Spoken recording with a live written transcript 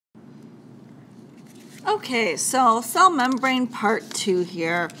Okay, so cell membrane part 2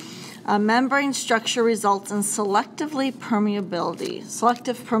 here. Membrane structure results in selective permeability.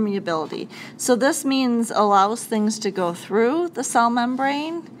 So this means allows things to go through the cell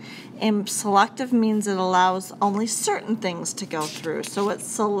membrane, and selective means it allows only certain things to go through. So it's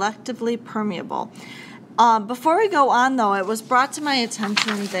selectively permeable. Before we go on, though, it was brought to my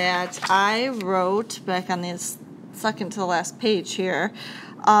attention that I wrote back on this second to the last page here,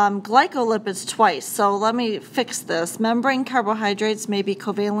 glycolipids twice. So let me fix this. Membrane carbohydrates may be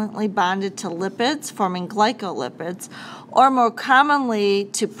covalently bonded to lipids, forming glycolipids, or more commonly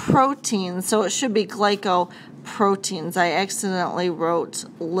to proteins. So it should be glycoproteins. I accidentally wrote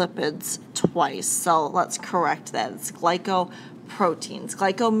lipids twice, so let's correct that. It's glycoproteins.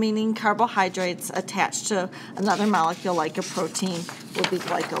 Glyco meaning carbohydrates attached to another molecule like a protein would be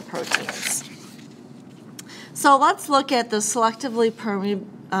glycoproteins. So let's look at the selectively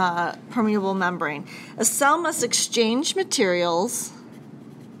permeable membrane. A cell must exchange materials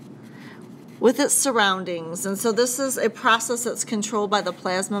with its surroundings, and so this is a process that's controlled by the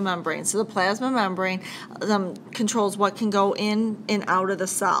plasma membrane. So the plasma membrane controls what can go in and out of the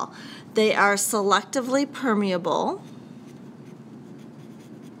cell. They are selectively permeable,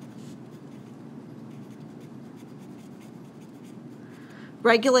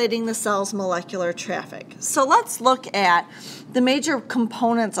 regulating the cell's molecular traffic. So let's look at the major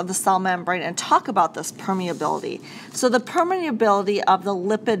components of the cell membrane and talk about this permeability. So the permeability of the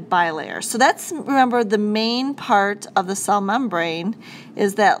lipid bilayer. So that's, remember, the main part of the cell membrane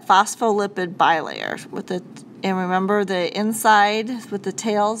is that phospholipid bilayer and remember the inside with the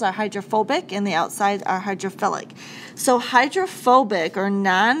tails are hydrophobic and the outside are hydrophilic. So hydrophobic or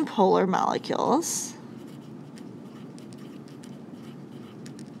nonpolar molecules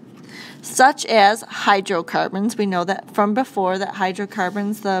such as hydrocarbons. We know that from before that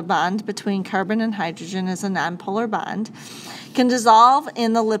hydrocarbons, the bond between carbon and hydrogen is a nonpolar bond, can dissolve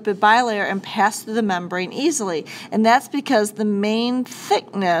in the lipid bilayer and pass through the membrane easily. And that's because the main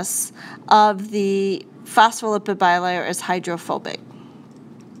thickness of the phospholipid bilayer is hydrophobic.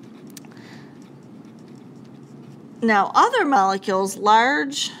 Now, other molecules,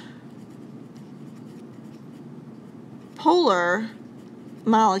 large polar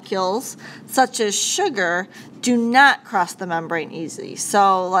molecules such as sugar do not cross the membrane easily.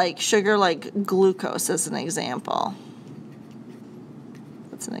 So like sugar, like glucose as an example.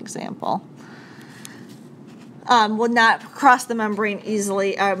 That's an example. Will not cross the membrane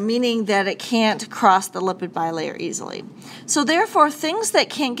easily, meaning that it can't cross the lipid bilayer easily. So therefore, things that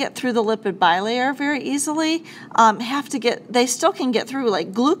can't get through the lipid bilayer very easily they still can get through.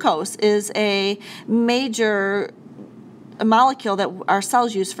 Like glucose is a major molecule that our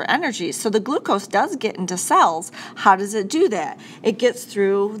cells use for energy. So the glucose does get into cells. How does it do that? It gets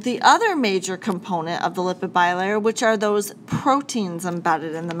through the other major component of the lipid bilayer, which are those proteins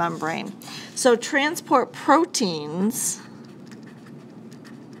embedded in the membrane. So transport proteins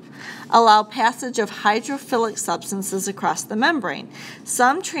allow passage of hydrophilic substances across the membrane.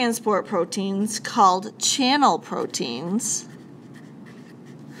 Some transport proteins, called channel proteins,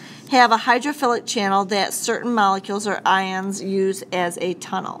 have a hydrophilic channel that certain molecules or ions use as a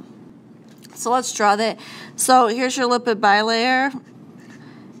tunnel. So let's draw that. So here's your lipid bilayer,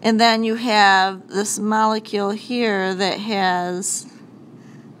 and then you have this molecule here that has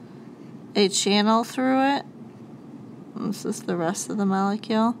a channel through it. This is the rest of the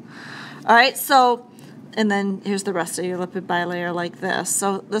molecule. All right, and then here's the rest of your lipid bilayer like this.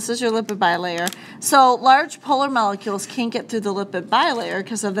 So this is your lipid bilayer. So large polar molecules can't get through the lipid bilayer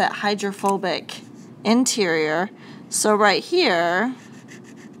because of that hydrophobic interior. So right here,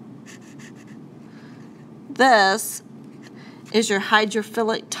 this is your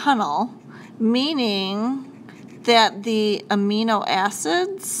hydrophilic tunnel, meaning that the amino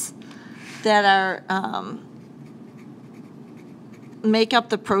acids that are make up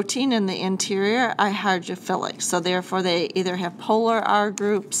the protein in the interior are hydrophilic. So therefore they either have polar R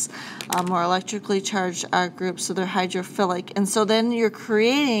groups or electrically charged R groups, so they're hydrophilic. And so then you're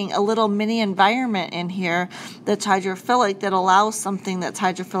creating a little mini environment in here that's hydrophilic that allows something that's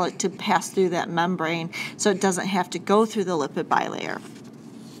hydrophilic to pass through that membrane so it doesn't have to go through the lipid bilayer.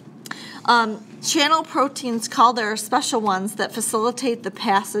 Channel proteins, there are special ones that facilitate the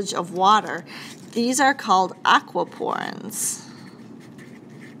passage of water. These are called aquaporins.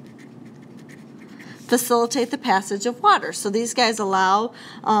 Facilitate the passage of water. So these guys allow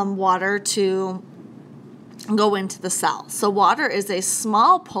water to go into the cell. So water is a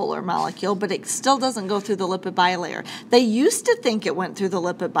small polar molecule, but it still doesn't go through the lipid bilayer. They used to think it went through the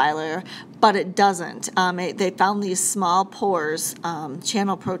lipid bilayer, but it doesn't. They found these small pores,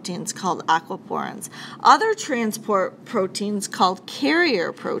 channel proteins called aquaporins. Other transport proteins called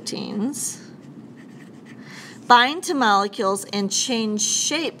carrier proteins bind to molecules and change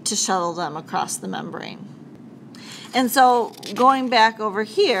shape to shuttle them across the membrane. And so going back over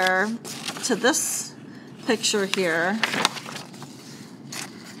here to this picture here,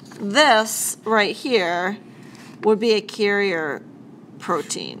 this right here would be a carrier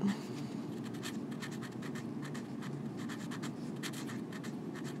protein.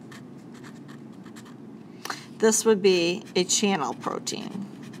 This would be a channel protein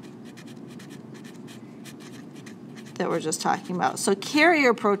that we're just talking about. So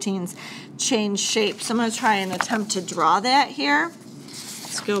carrier proteins change shape. So I'm going to try and attempt to draw that here.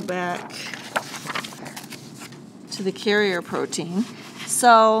 Let's go back to the carrier protein.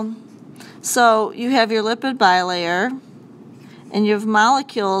 So you have your lipid bilayer, and you have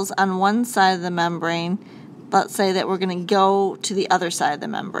molecules on one side of the membrane. Let's say that we're going to go to the other side of the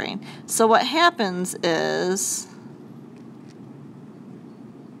membrane. So what happens is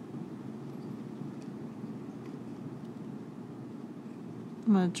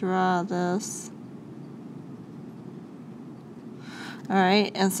I'm going to draw this. All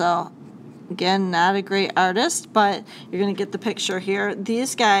right, and so again, not a great artist, but you're going to get the picture here.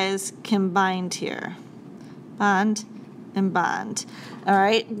 These guys can bind here. Bond and bond. All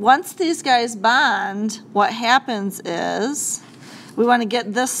right, once these guys bond, what happens is we want to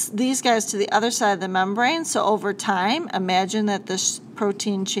get these guys to the other side of the membrane. So over time, imagine that this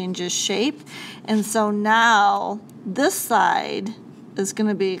protein changes shape. And so now this side is going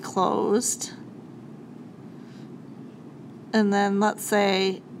to be closed. And then let's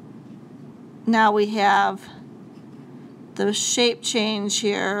say now we have the shape change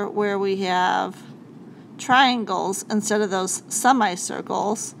here where we have triangles instead of those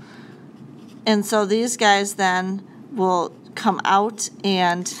semicircles. And so these guys then will come out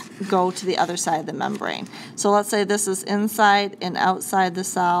and go to the other side of the membrane. So let's say this is inside and outside the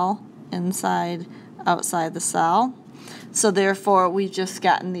cell, inside, outside the cell. So therefore, we've just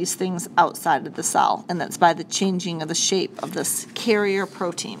gotten these things outside of the cell, and that's by the changing of the shape of this carrier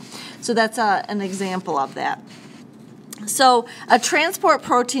protein. So that's an example of that. So a transport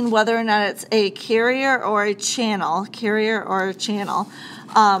protein, whether or not it's a carrier or a channel,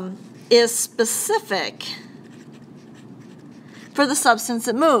 is specific for the substance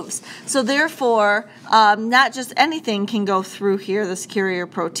it moves. So therefore, not just anything can go through here, this carrier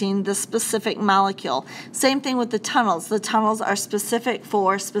protein, the specific molecule. Same thing with the tunnels. The tunnels are specific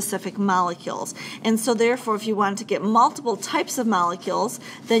for specific molecules. And so therefore, if you want to get multiple types of molecules,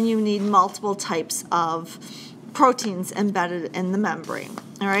 then you need multiple types of proteins embedded in the membrane.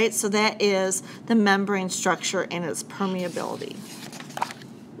 All right, so that is the membrane structure and its permeability.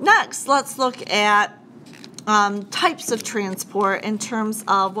 Next, let's look at types of transport in terms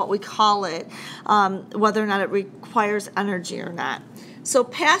of what we call it, whether or not it requires energy or not. So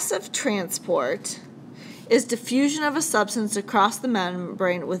passive transport is diffusion of a substance across the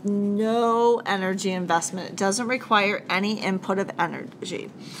membrane with no energy investment. It doesn't require any input of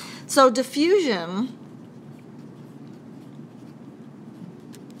energy. So diffusion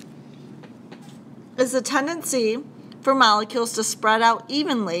is a tendency for molecules to spread out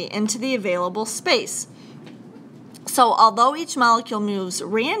evenly into the available space. So although each molecule moves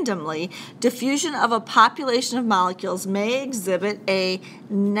randomly, diffusion of a population of molecules may exhibit a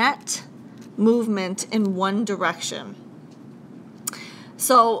net movement in one direction.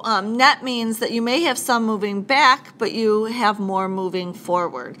 So net means that you may have some moving back, but you have more moving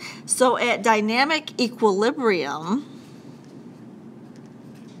forward. So at dynamic equilibrium,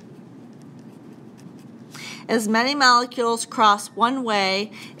 as many molecules cross one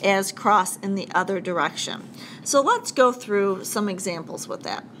way as cross in the other direction. So let's go through some examples with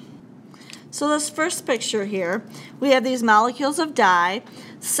that. So this first picture here, we have these molecules of dye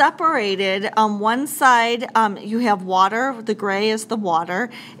separated. On one side, you have water. The gray is the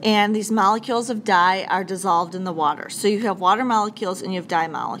water, and these molecules of dye are dissolved in the water. So you have water molecules and you have dye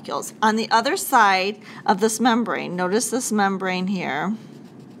molecules. On the other side of this membrane, notice this membrane here,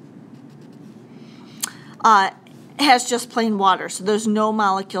 has just plain water, so there's no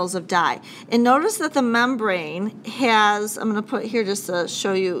molecules of dye. And notice that the membrane has, I'm going to put here just to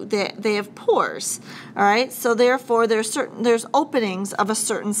show you that they have pores, all right? So therefore, there's openings of a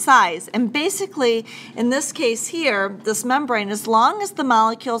certain size. And basically, in this case here, this membrane, as long as the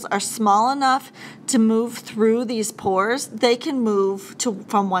molecules are small enough to move through these pores, they can move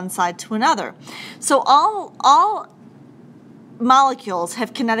from one side to another. So all molecules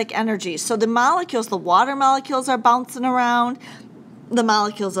have kinetic energy. So the molecules, the water molecules are bouncing around, the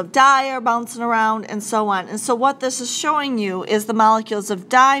molecules of dye are bouncing around, and so on. And so what this is showing you is the molecules of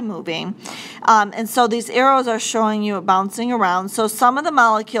dye moving. And so these arrows are showing you it bouncing around. So some of the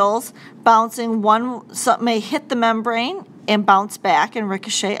molecules bouncing, some may hit the membrane and bounce back and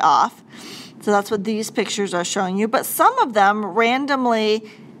ricochet off. So that's what these pictures are showing you. But some of them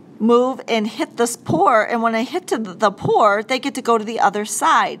randomly move and hit this pore, and when they hit to the pore, they get to go to the other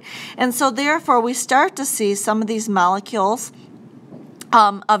side. And so therefore, we start to see some of these molecules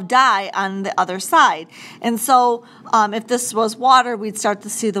of dye on the other side. And so if this was water, we'd start to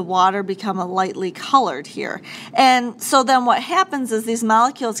see the water become a lightly colored here. And so then what happens is these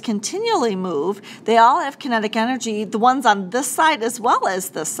molecules continually move. They all have kinetic energy, the ones on this side as well as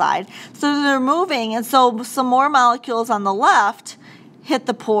this side. So they're moving, and so some more molecules on the left hit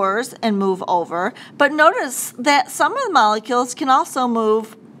the pores and move over. But notice that some of the molecules can also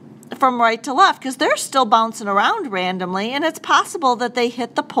move from right to left because they're still bouncing around randomly, and it's possible that they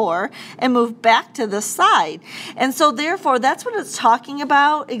hit the pore and move back to this side. And so therefore, that's what it's talking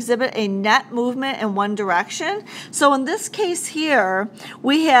about, exhibit a net movement in one direction. So in this case here,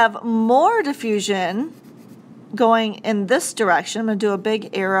 we have more diffusion going in this direction. I'm going to do a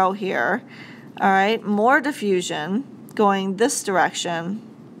big arrow here. All right, more diffusion going this direction.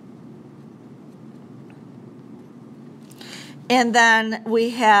 And then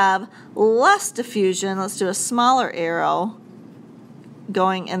we have less diffusion. Let's do a smaller arrow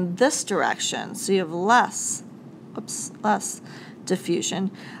going in this direction. So you have less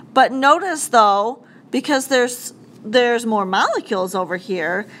diffusion. But notice though, because there's more molecules over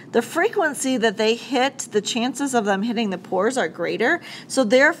here, the frequency that they hit, the chances of them hitting the pores are greater. So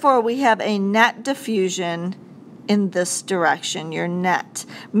therefore we have a net diffusion in this direction, your net,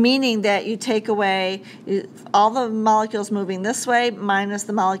 meaning that you take away all the molecules moving this way minus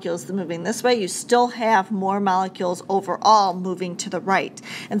the molecules moving this way, you still have more molecules overall moving to the right.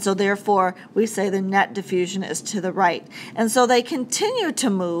 And so therefore we say the net diffusion is to the right. And so they continue to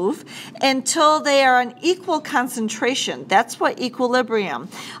move until they are an equal concentration. That's what equilibrium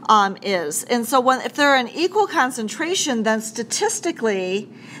is. And so if they're an equal concentration, then statistically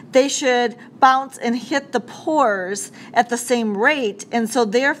they should bounce and hit the pores at the same rate, and so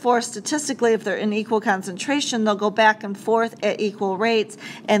therefore statistically if they're in equal concentration, they'll go back and forth at equal rates,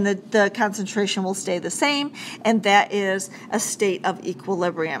 and the concentration will stay the same, and that is a state of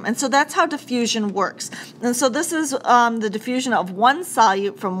equilibrium. And so that's how diffusion works. And so this is the diffusion of one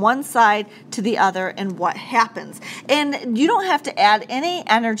solute from one side to the other and what happens. And you don't have to add any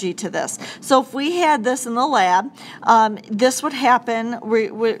energy to this. So if we had this in the lab, this would happen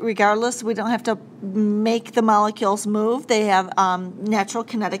regardless. We don't have to make the molecules move. They have natural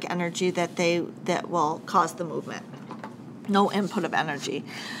kinetic energy that will cause the movement. No input of energy.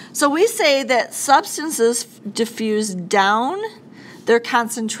 So we say that substances diffuse down their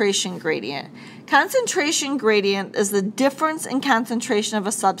concentration gradient. Concentration gradient is the difference in concentration of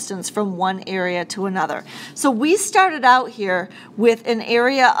a substance from one area to another. So we started out here with an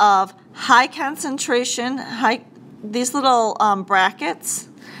area of high concentration, these little brackets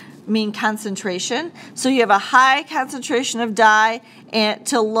mean concentration. So you have a high concentration of dye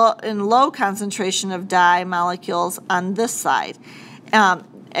and low concentration of dye molecules on this side.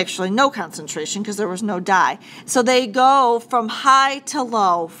 Actually, no concentration because there was no dye. So they go from high to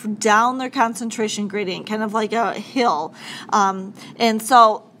low, down their concentration gradient, kind of like a hill. And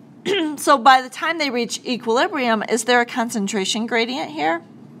so, so by the time they reach equilibrium, is there a concentration gradient here?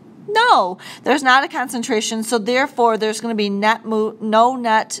 No, there's not a concentration, so therefore there's going to be no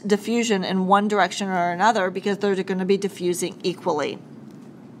net diffusion in one direction or another because they're going to be diffusing equally.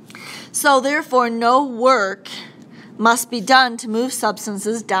 So therefore no work must be done to move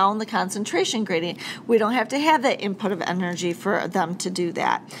substances down the concentration gradient. We don't have to have that input of energy for them to do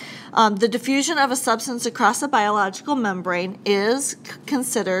that. The diffusion of a substance across a biological membrane is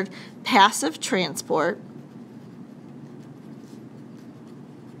considered passive transport.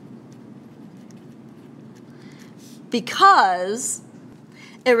 Because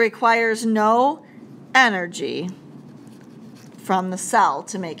it requires no energy from the cell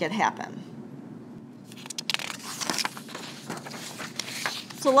to make it happen.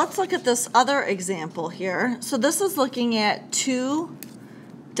 So let's look at this other example here. So this is looking at two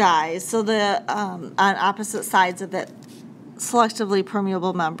dyes, so the on opposite sides of it, selectively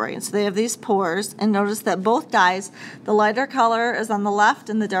permeable membrane. So they have these pores, and notice that both dyes, the lighter color is on the left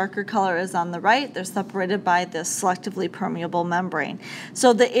and the darker color is on the right. They're separated by this selectively permeable membrane.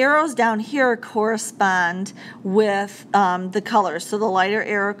 So the arrows down here correspond with the colors. So the lighter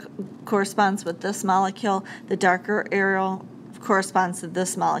arrow corresponds with this molecule, the darker arrow corresponds to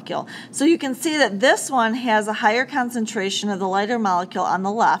this molecule. So you can see that this one has a higher concentration of the lighter molecule on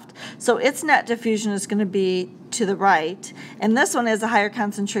the left, so its net diffusion is going to be to the right, and this one has a higher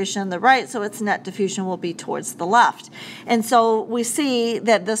concentration on the right, so its net diffusion will be towards the left. And so we see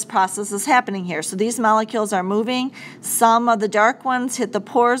that this process is happening here. So these molecules are moving. Some of the dark ones hit the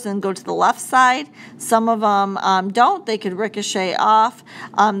pores and go to the left side. Some of them don't. They could ricochet off.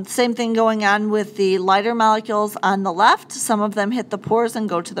 Same thing going on with the lighter molecules on the left. Some of them hit the pores and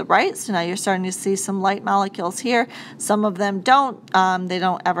go to the right. So now you're starting to see some light molecules here. Some of them don't. They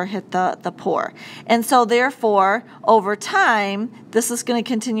don't ever hit the pore. And so therefore, over time, this is going to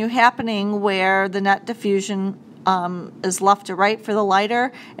continue happening where the net diffusion is left to right for the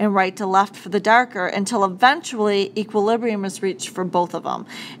lighter and right to left for the darker, until eventually equilibrium is reached for both of them.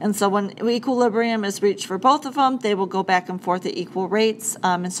 And so when equilibrium is reached for both of them, they will go back and forth at equal rates,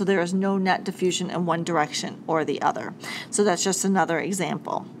 and so there is no net diffusion in one direction or the other. So that's just another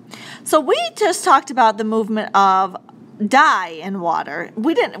example. So we just talked about the movement of dye in water.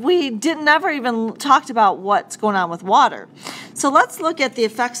 We never even talked about what's going on with water. So let's look at the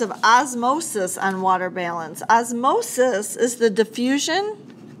effects of osmosis on water balance. Osmosis is the diffusion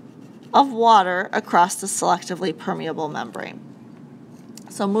of water across the selectively permeable membrane.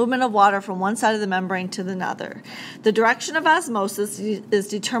 So movement of water from one side of the membrane to another. The direction of osmosis is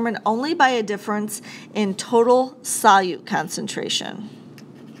determined only by a difference in total solute concentration.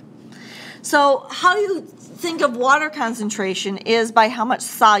 So how you think of water concentration is by how much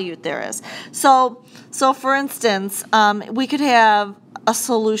solute there is. So for instance, we could have a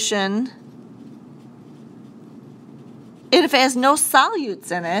solution, and if it has no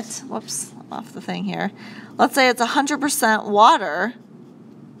solutes in it, whoops, I'm off the thing here. Let's say it's 100% water,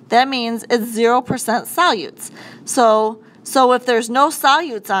 that means it's 0% solutes. So if there's no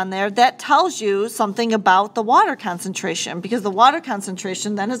solutes on there, that tells you something about the water concentration, because the water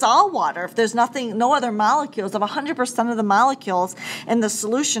concentration then is all water. If there's no other molecules, if 100% of the molecules in the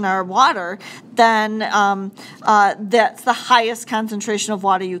solution are water, then that's the highest concentration of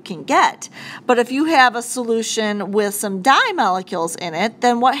water you can get. But if you have a solution with some dye molecules in it,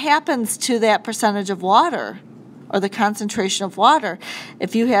 then what happens to that percentage of water, or the concentration of water,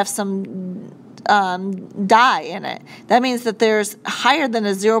 if you have some dye in it? That means that there's higher than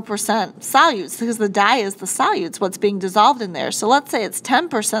a 0% solutes, because the dye is the solutes, what's being dissolved in there. So let's say it's 10%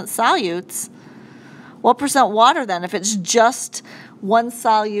 solutes. What percent water then? If it's just one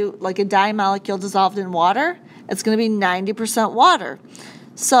solute, like a dye molecule dissolved in water, it's going to be 90% water.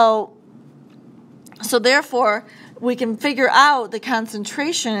 So therefore, we can figure out the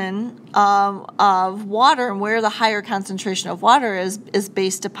concentration of water, and where the higher concentration of water is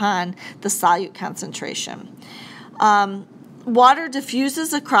based upon the solute concentration. Water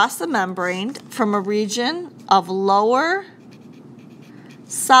diffuses across the membrane from a region of lower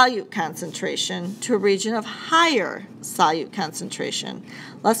solute concentration to a region of higher solute concentration.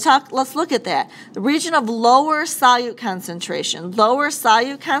 Let's look at that. The region of lower solute concentration. Lower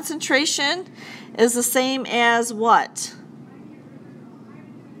solute concentration is the same as what?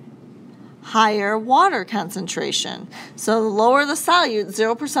 Higher water concentration. So the lower the solute,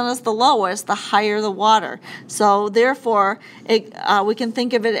 0% is the lowest, the higher the water. So therefore, we can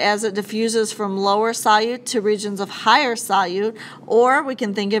think of it as it diffuses from lower solute to regions of higher solute, or we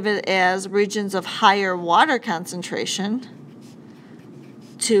can think of it as regions of higher water concentration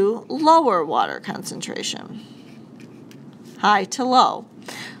to lower water concentration. High to low.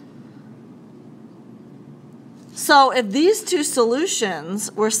 So if these two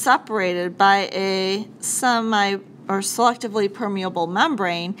solutions were separated by a selectively permeable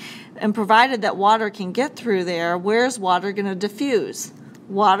membrane, and provided that water can get through there, where's water going to diffuse?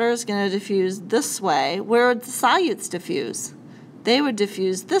 Water is going to diffuse this way. Where would the solutes diffuse? They would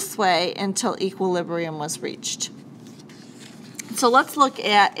diffuse this way until equilibrium was reached. So let's look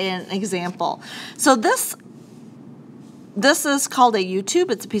at an example. So this is called a U-tube.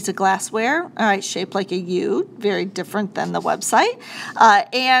 It's a piece of glassware, all right, shaped like a U, very different than the website.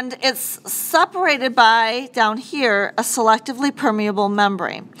 And it's separated by, down here, a selectively permeable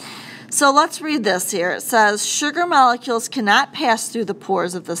membrane. So let's read this here. It says, sugar molecules cannot pass through the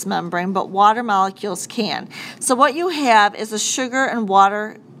pores of this membrane, but water molecules can. So what you have is a sugar and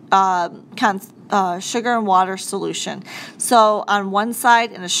water solution. So on one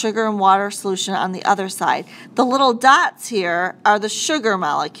side and a sugar and water solution on the other side. The little dots here are the sugar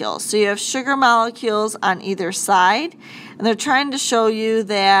molecules. So you have sugar molecules on either side, and they're trying to show you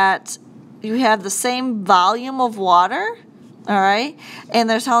that you have the same volume of water, all right? And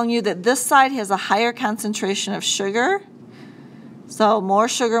they're telling you that this side has a higher concentration of sugar. So more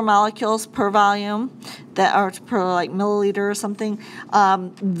sugar molecules per volume that are per like milliliter or something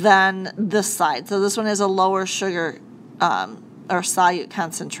than this side. So this one has a lower sugar or solute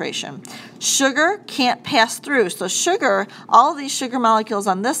concentration. Sugar can't pass through. So sugar, all of these sugar molecules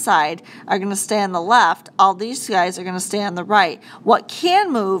on this side are going to stay on the left. All these guys are going to stay on the right. What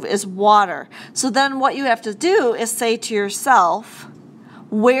can move is water. So then what you have to do is say to yourself,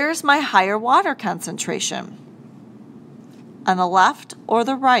 where's my higher water concentration? On the left or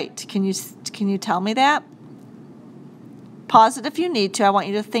the right? Can you tell me that? Pause it if you need to. I want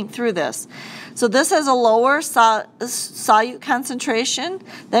you to think through this. So this has a lower solute concentration.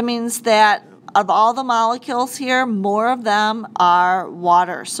 That means that of all the molecules here, more of them are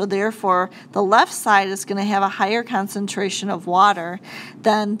water. So therefore, the left side is going to have a higher concentration of water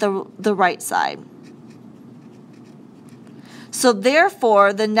than the right side. So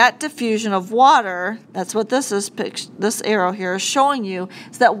therefore, the net diffusion of water, that's what this arrow here is showing you,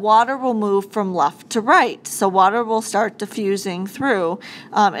 is that water will move from left to right. So water will start diffusing through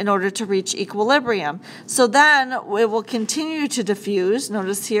in order to reach equilibrium. So then it will continue to diffuse.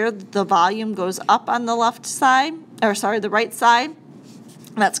 Notice here the volume goes up on the left side, or sorry, the right side.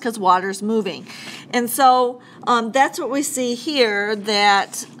 That's because water's moving. And so that's what we see here,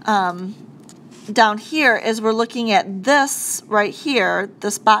 that down here is we're looking at this right here,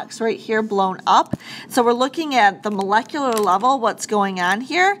 this box right here blown up. So we're looking at the molecular level, what's going on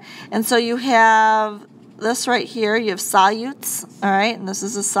here. And so you have this right here, you have solutes, all right, and this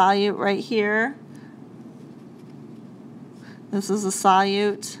is a solute right here. This is a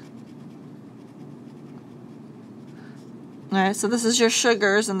solute. All right, so this is your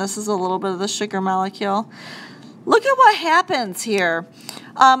sugars, and this is a little bit of the sugar molecule. Look at what happens here.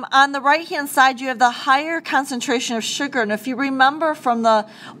 On the right-hand side, you have the higher concentration of sugar. And if you remember from the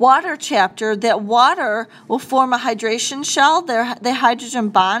water chapter, that water will form a hydration shell. They hydrogen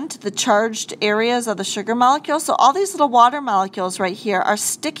bond to the charged areas of the sugar molecules. So all these little water molecules right here are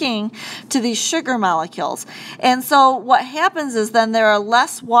sticking to these sugar molecules. And so what happens is then there are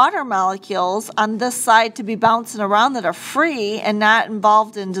less water molecules on this side to be bouncing around that are free and not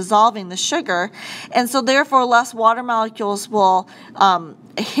involved in dissolving the sugar. And so therefore less water molecules will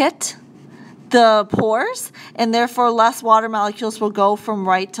hit the pores, and therefore less water molecules will go from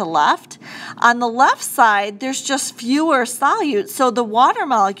right to left. On the left side, there's just fewer solutes, so the water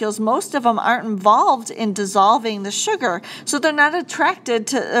molecules, most of them aren't involved in dissolving the sugar, so they're not attracted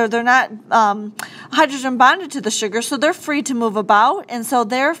to, or they're not hydrogen bonded to the sugar, so they're free to move about, and so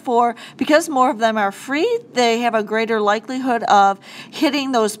therefore, because more of them are free, they have a greater likelihood of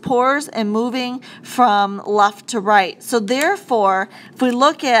hitting those pores and moving from left to right. So therefore, if we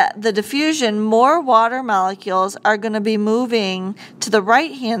look at the diffusion, more water molecules are going to be moving to the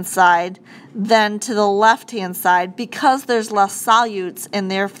right-hand side than to the left-hand side because there's less solutes,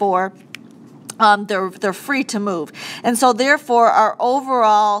 and therefore they're free to move. And so therefore our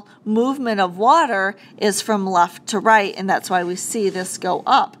overall movement of water is from left to right, and that's why we see this go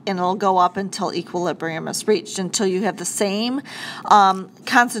up, and it'll go up until equilibrium is reached, until you have the same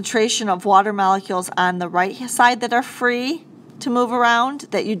concentration of water molecules on the right side that are free to move around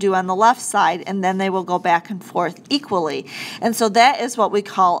that you do on the left side, and then they will go back and forth equally. And so that is what we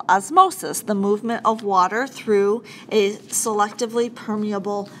call osmosis, the movement of water through a selectively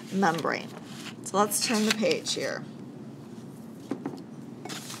permeable membrane. So let's turn the page here.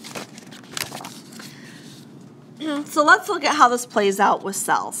 So let's look at how this plays out with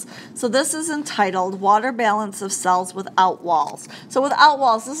cells. So this is entitled Water Balance of Cells Without Walls. So without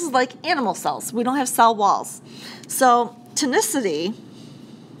walls, this is like animal cells. We don't have cell walls. So tonicity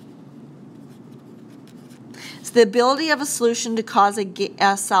is the ability of a solution to cause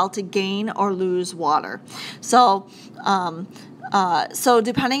a cell to gain or lose water. So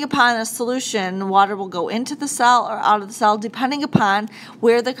depending upon a solution, water will go into the cell or out of the cell, depending upon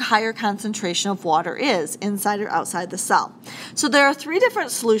where the higher concentration of water is, inside or outside the cell. So there are three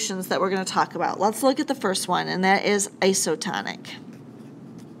different solutions that we're going to talk about. Let's look at the first one, and that is isotonic.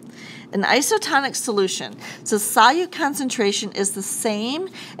 An isotonic solution, so solute concentration is the same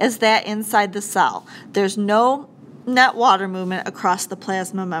as that inside the cell. There's no net water movement across the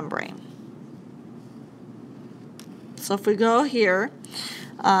plasma membrane. So if we go here,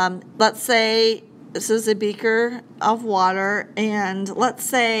 let's say this is a beaker of water, and let's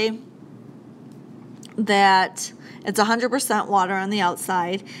say that it's 100% water on the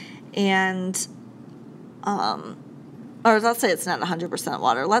outside, and or let's say it's not 100%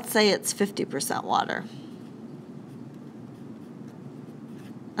 water. Let's say it's 50% water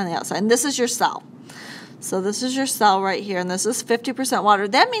on the outside. And this is your cell. So this is your cell right here, and this is 50% water.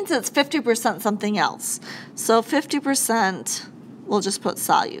 That means it's 50% something else. So 50%, we'll just put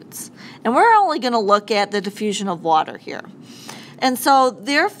solutes. And we're only going to look at the diffusion of water here. And so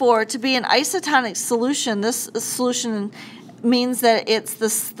therefore, to be an isotonic solution, this solution means that it's the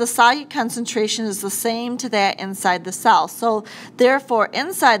solute concentration is the same to that inside the cell. So therefore,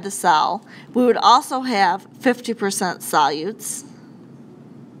 inside the cell, we would also have 50% solutes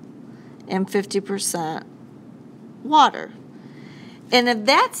and 50% water. And if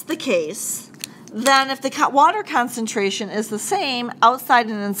that's the case, then if the water concentration is the same outside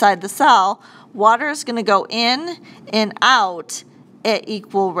and inside the cell, water is going to go in and out at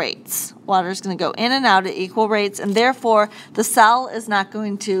equal rates. Water is going to go in and out at equal rates, and therefore the cell is not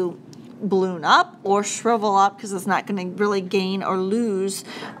going to balloon up or shrivel up because it's not going to really gain or lose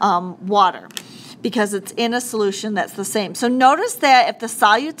water because it's in a solution that's the same. So notice that if the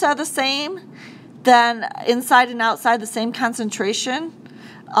solutes are the same, then inside and outside the same concentration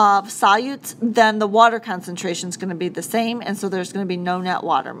of solutes, then the water concentration is going to be the same, and so there's going to be no net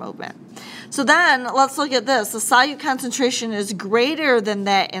water movement. So then let's look at this. The solute concentration is greater than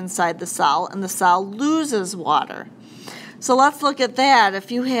that inside the cell, and the cell loses water. So let's look at that.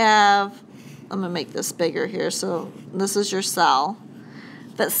 If you have, I'm going to make this bigger here, so this is your cell.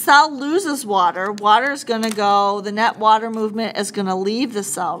 That cell loses water, water is going to go, the net water movement is going to leave the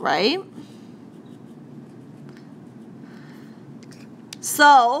cell, right?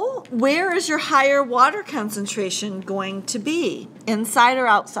 So where is your higher water concentration going to be? Inside or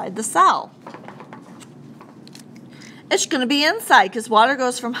outside the cell? It's going to be inside because water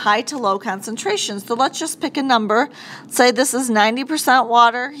goes from high to low concentration. So let's just pick a number. Say this is 90%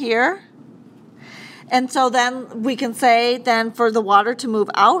 water here. And so then we can say then for the water to move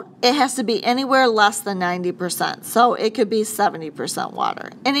out, it has to be anywhere less than 90%. So it could be 70% water.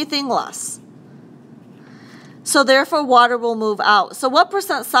 Anything less. So therefore water will move out. So what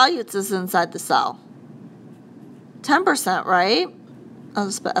percent solutes is inside the cell? 10%, right? I'll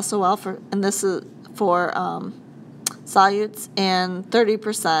just put SOL for, and this is for solutes, and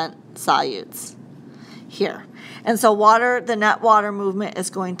 30% solutes here. And so water, the net water movement is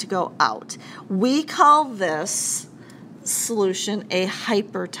going to go out. We call this solution a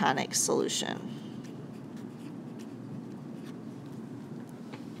hypertonic solution.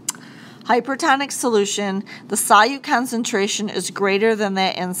 Hypertonic solution, the solute concentration is greater than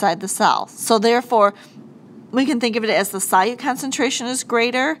that inside the cell. So therefore, we can think of it as the solute concentration is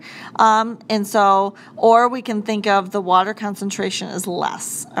greater, and so, or we can think of the water concentration as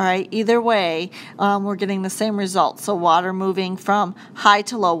less. All right, either way, we're getting the same result. So water moving from high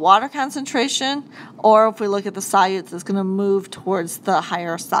to low water concentration, or if we look at the solutes, it's going to move towards the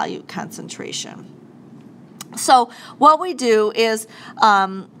higher solute concentration. So what we do is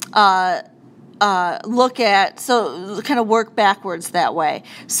look at, so kind of work backwards that way.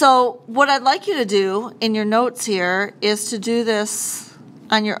 So what I'd like you to do in your notes here is to do this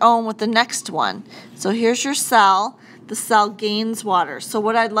on your own with the next one. So here's your cell. The cell gains water. So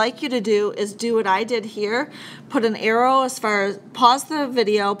what I'd like you to do is do what I did here. Put an arrow as far as, pause the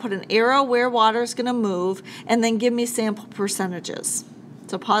video, put an arrow where water is going to move, and then give me sample percentages.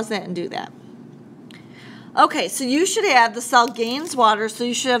 So pause that and do that. Okay, so you should have the cell gains water, so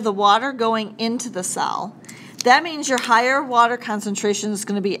you should have the water going into the cell. That means your higher water concentration is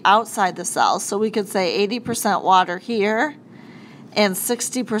going to be outside the cell. So we could say 80% water here and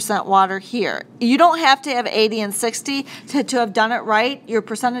 60% water here. You don't have to have 80 and 60 to have done it right. Your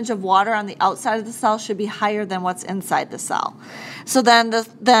percentage of water on the outside of the cell should be higher than what's inside the cell. So then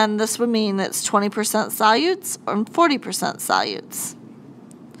this would mean it's 20% solutes or 40% solutes.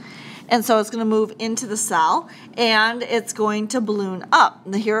 And so it's going to move into the cell, and it's going to balloon up.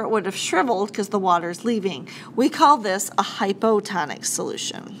 And here it would have shriveled because the water is leaving. We call this a hypotonic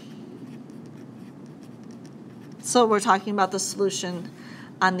solution. So we're talking about the solution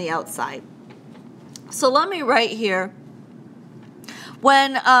on the outside. So let me write here.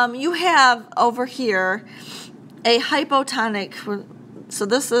 When you have over here a hypotonic, so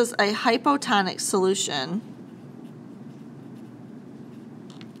this is a hypotonic solution.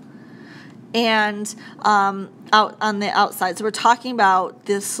 and out on the outside. So we're talking about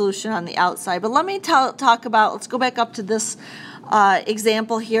this solution on the outside. But let me talk about, let's go back up to this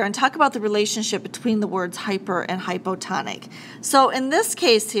example here and talk about the relationship between the words hyper and hypotonic. So in this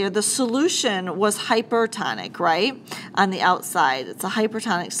case here, the solution was hypertonic, right? On the outside, it's a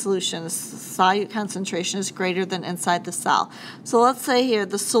hypertonic solution. The solute concentration is greater than inside the cell. So let's say here,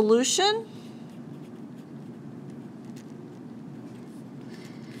 the solution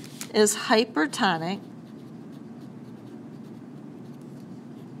is hypertonic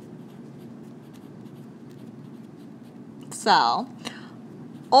cell.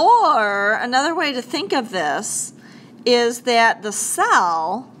 Or another way to think of this is that the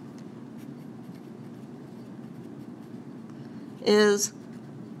cell is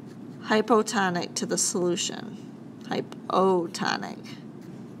hypotonic to the solution. Hypotonic.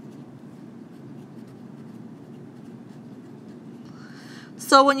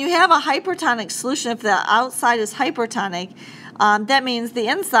 So when you have a hypertonic solution, if the outside is hypertonic, that means the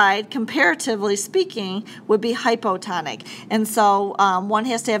inside, comparatively speaking, would be hypotonic. And so one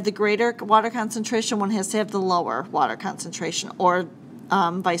has to have the greater water concentration, one has to have the lower water concentration, or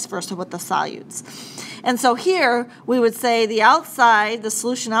vice versa with the solutes. And so here we would say the outside, the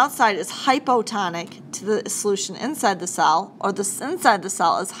solution outside is hypotonic to the solution inside the cell, or the inside the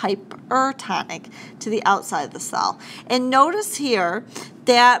cell is hypertonic to the outside of the cell. And notice here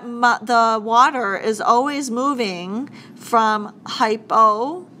that the water is always moving from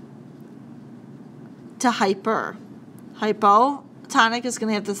hypo to hyper. Hypotonic is going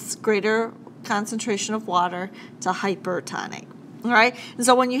to have this greater concentration of water to hypertonic. All right, and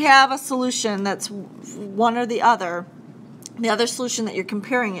so when you have a solution that's one or the other solution that you're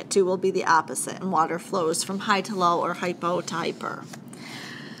comparing it to will be the opposite, and water flows from high to low or hypo to hyper.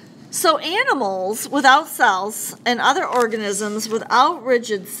 So animals without cells and other organisms without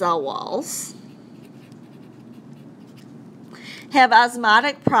rigid cell walls have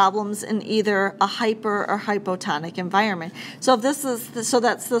osmotic problems in either a hyper or hypotonic environment. So if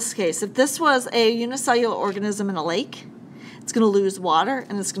that's this case. If this was a unicellular organism in a lake, it's going to lose water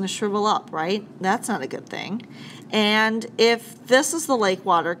and it's going to shrivel up, right? That's not a good thing. And if this is the lake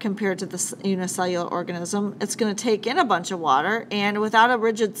water compared to this unicellular organism, it's going to take in a bunch of water, and without a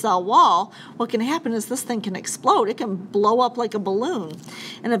rigid cell wall, what can happen is this thing can explode. It can blow up like a balloon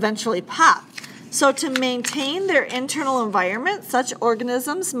and eventually pop. So to maintain their internal environment, such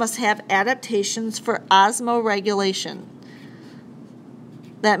organisms must have adaptations for osmoregulation.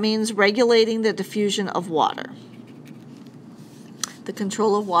 That means regulating the diffusion of water, the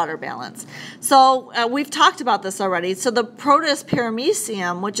control of water balance. So we've talked about this already. So the Proteus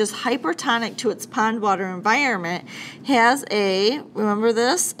paramecium, which is hypertonic to its pond water environment, has remember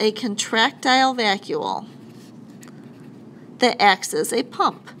this, a contractile vacuole that acts as a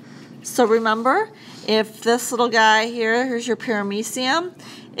pump. So remember, if this little guy here's your paramecium,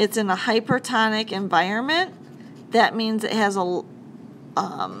 it's in a hypertonic environment, that means it has a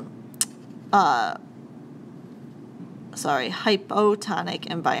hypotonic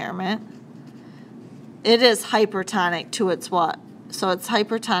environment. It is hypertonic to its what? So it's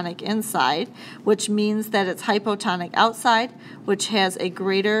hypertonic inside, which means that it's hypotonic outside, which has a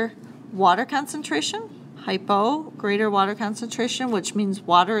greater water concentration. Greater water concentration, which means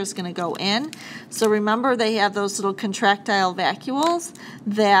water is going to go in. So remember, they have those little contractile vacuoles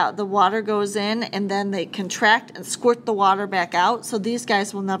that the water goes in and then they contract and squirt the water back out. So these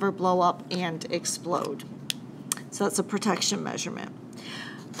guys will never blow up and explode. So that's a protection measurement.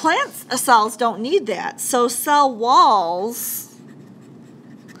 Plant cells don't need that. So cell walls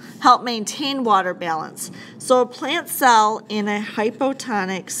help maintain water balance. So a plant cell in a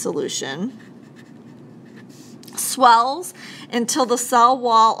hypotonic solution swells until the cell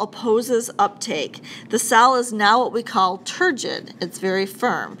wall opposes uptake. The cell is now what we call turgid. It's very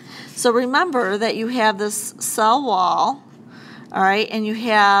firm. So remember that you have this cell wall, all right, and you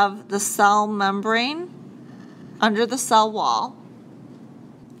have the cell membrane under the cell wall.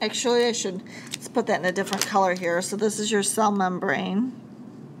 Actually, let's put that in a different color here. So this is your cell membrane.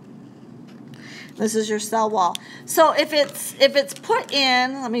 This is your cell wall. So if it's put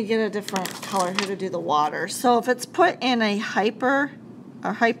in, let me get a different color here to do the water. So if it's put in a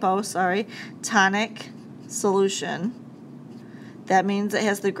tonic solution, that means it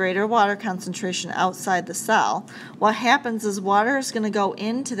has the greater water concentration outside the cell. What happens is water is going to go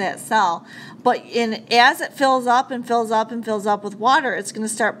into that cell, but as it fills up and fills up and fills up with water, it's going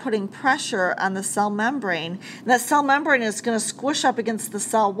to start putting pressure on the cell membrane. And that cell membrane is going to squish up against the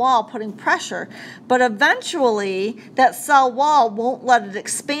cell wall, putting pressure. But eventually, that cell wall won't let it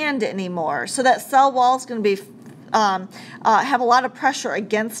expand anymore. So that cell wall is going to be have a lot of pressure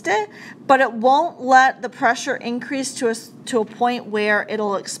against it, but it won't let the pressure increase to a point where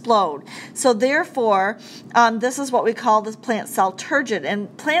it'll explode. So therefore, this is what we call the plant cell turgid.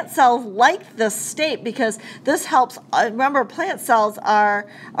 And plant cells like this state because this helps. Remember, plant cells are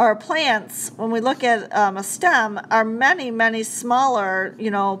plants. When we look at a stem, are many, many smaller,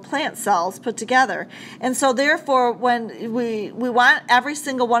 plant cells put together. And so therefore, when we want every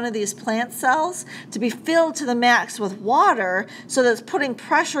single one of these plant cells to be filled to the max with water, so that it's putting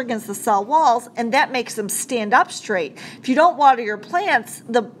pressure against the cell walls, and that makes them stand up straight. If you don't water your plants,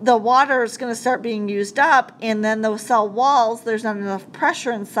 the water is going to start being used up, and then the cell walls, there's not enough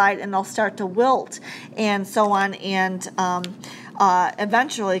pressure inside, and they'll start to wilt and so on, and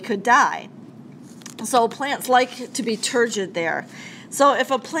eventually could die. So plants like to be turgid there. So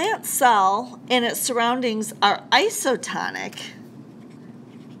if a plant cell and its surroundings are isotonic,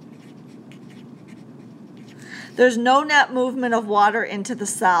 there's no net movement of water into the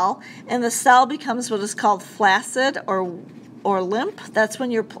cell, and the cell becomes what is called flaccid or limp. That's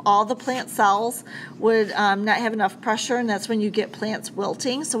when all the plant cells would not have enough pressure, and that's when you get plants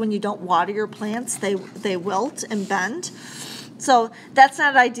wilting. So when you don't water your plants, they wilt and bend. So that's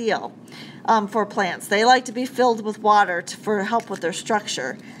not ideal for plants. They like to be filled with water for help with their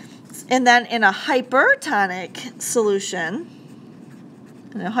structure. And then in a hypertonic solution,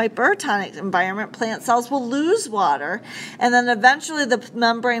 in a hypertonic environment, plant cells will lose water, and then eventually the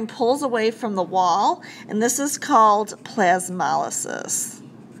membrane pulls away from the wall, and this is called plasmolysis.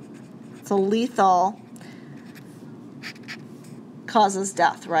 So lethal causes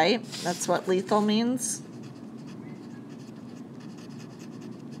death, right? That's what lethal means.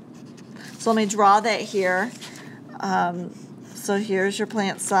 So let me draw that here. So here's your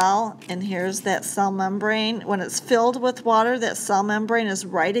plant cell, and here's that cell membrane. When it's filled with water, that cell membrane is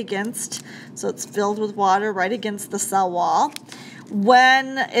right against, so it's filled with water right against the cell wall.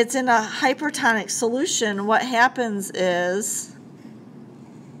 When it's in a hypertonic solution, what happens is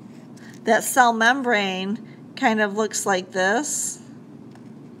that cell membrane kind of looks like this,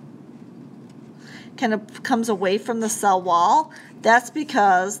 kind of comes away from the cell wall. That's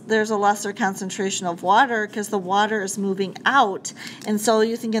because there's a lesser concentration of water because the water is moving out. And so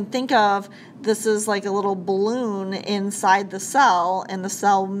you can think of this is like a little balloon inside the cell, and the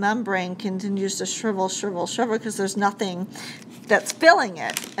cell membrane continues to shrivel because there's nothing that's filling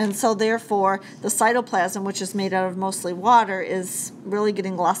it. And so therefore the cytoplasm, which is made out of mostly water, is really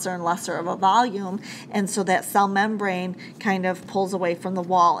getting lesser and lesser of a volume, and so that cell membrane kind of pulls away from the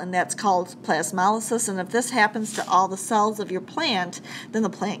wall, and that's called plasmolysis. And if this happens to all the cells of your plant, then the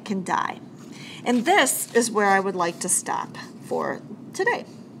plant can die. And this is where I would like to stop for today.